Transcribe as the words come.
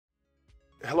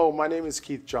Hello, my name is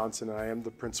Keith Johnson and I am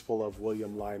the principal of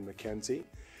William Lyon Mackenzie.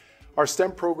 Our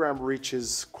STEM program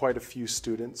reaches quite a few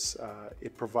students.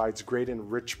 It provides great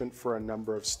enrichment for a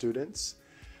number of students.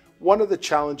 One of the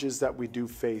challenges that we do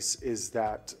face is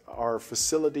that our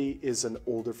facility is an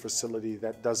older facility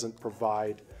that doesn't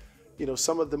provide,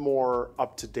 some of the more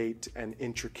up-to-date and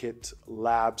intricate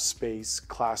lab space,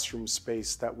 classroom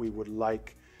space that we would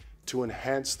like to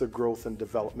enhance the growth and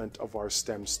development of our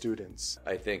STEM students.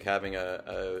 I think having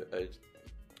a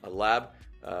lab,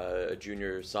 a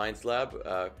junior science lab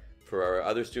for our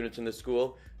other students in the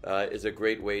school is a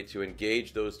great way to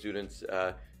engage those students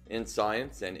in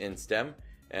science and in STEM,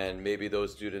 and maybe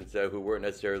those students who weren't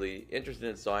necessarily interested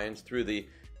in science, through the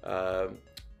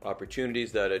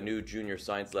opportunities that a new junior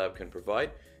science lab can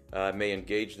provide, may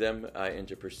engage them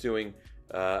into pursuing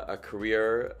a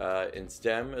career in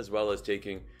STEM, as well as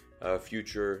taking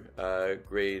future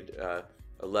grade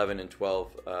 11 and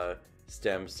 12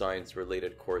 STEM science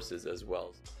related courses as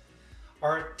well.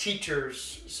 Our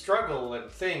teachers struggle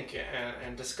and think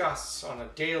and discuss on a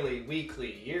daily,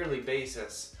 weekly, yearly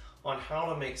basis on how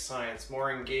to make science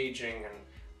more engaging and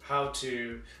how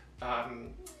to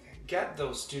get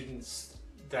those students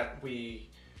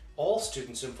all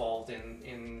students involved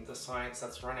in the science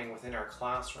that's running within our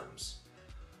classrooms.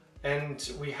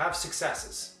 And we have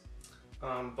successes.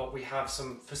 But we have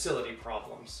some facility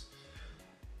problems.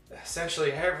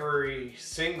 Essentially every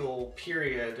single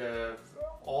period of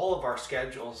all of our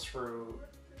schedules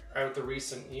throughout the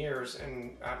recent years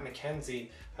at Mackenzie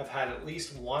have had at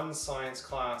least one science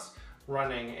class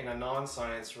running in a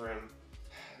non-science room.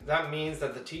 That means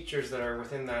that the teachers that are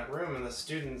within that room and the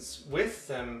students with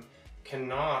them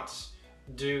cannot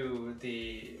do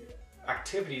the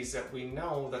activities that we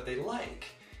know that they like,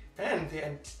 and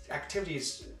the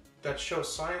activities that show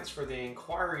science for the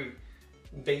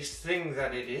inquiry-based thing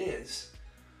that it is.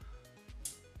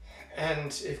 And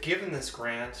if given this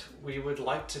grant, we would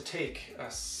like to take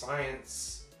a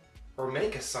science, or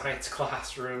make a science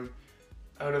classroom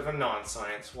out of a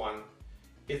non-science one.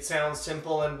 It sounds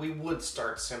simple, and we would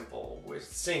start simple with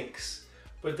sinks,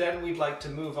 but then we'd like to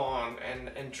move on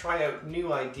and try out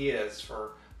new ideas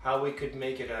for how we could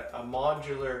make it a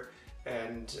modular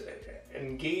and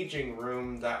engaging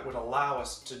room that would allow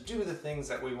us to do the things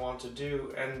that we want to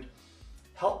do and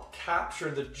help capture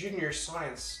the junior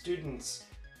science students.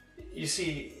 You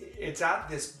see, it's at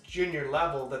this junior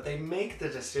level that they make the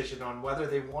decision on whether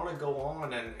they want to go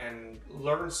on and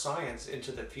learn science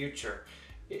into the future.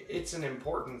 It's an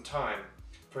important time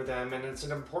for them, and it's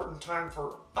an important time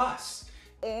for us.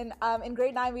 In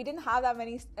grade 9, we didn't have that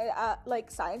many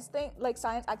science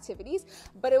activities,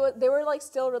 but they were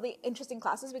still really interesting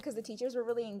classes because the teachers were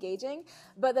really engaging.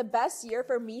 But the best year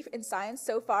for me in science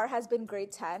so far has been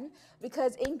grade 10,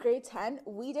 because in grade 10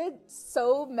 we did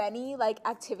so many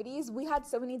activities. We had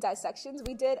so many dissections.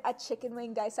 We did a chicken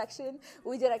wing dissection,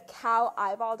 we did a cow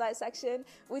eyeball dissection,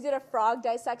 we did a frog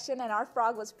dissection, and our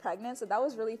frog was pregnant, so that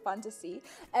was really fun to see.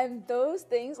 And those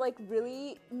things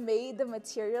really made the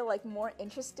material more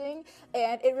interesting,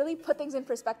 and it really put things in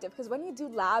perspective, because when you do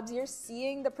labs, you're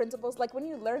seeing the principles. When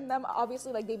you learn them,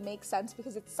 obviously they make sense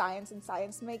because it's science and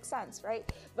science makes sense, right?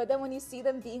 But then when you see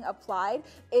them being applied,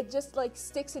 it just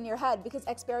sticks in your head, because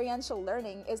experiential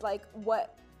learning is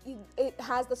it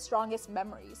has the strongest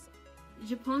memories.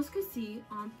 Je pense que si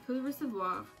on peut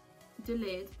recevoir de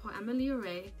l'aide pour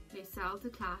améliorer les salles de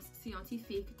classe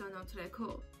scientifiques dans notre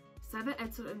école, ça va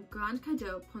être un grand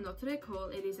cadeau pour notre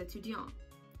école et les étudiants.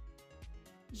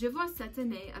 Je vois cette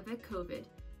année avec COVID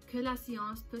que la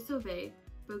science peut sauver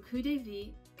beaucoup de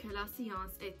vies, que la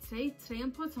science est très très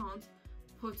importante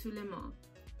pour tout le monde.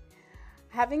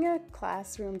 Having a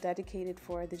classroom dedicated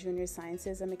for the junior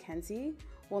sciences at Mackenzie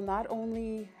will not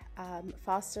only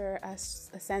foster a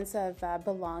sense of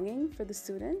belonging for the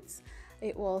students,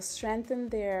 it will strengthen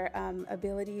their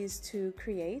abilities to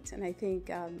create, and I think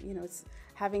it's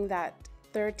having that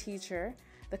third teacher.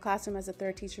 The classroom as a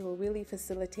third teacher will really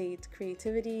facilitate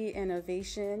creativity,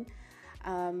 innovation,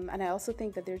 and I also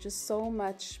think that there's just so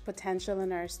much potential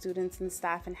in our students and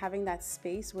staff, and having that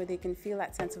space where they can feel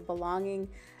that sense of belonging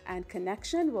and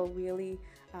connection will really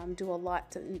do a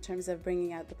lot in terms of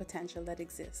bringing out the potential that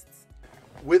exists.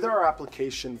 With our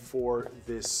application for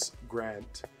this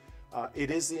grant, it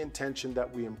is the intention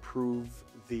that we improve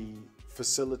the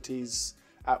facilities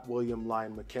at William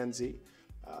Lyon Mackenzie.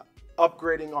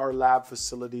 Upgrading our lab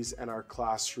facilities and our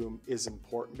classroom is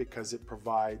important because it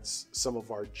provides some of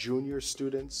our junior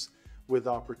students with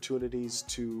opportunities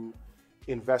to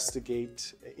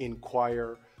investigate,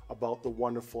 inquire about the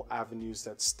wonderful avenues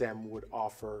that STEM would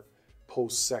offer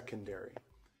post-secondary.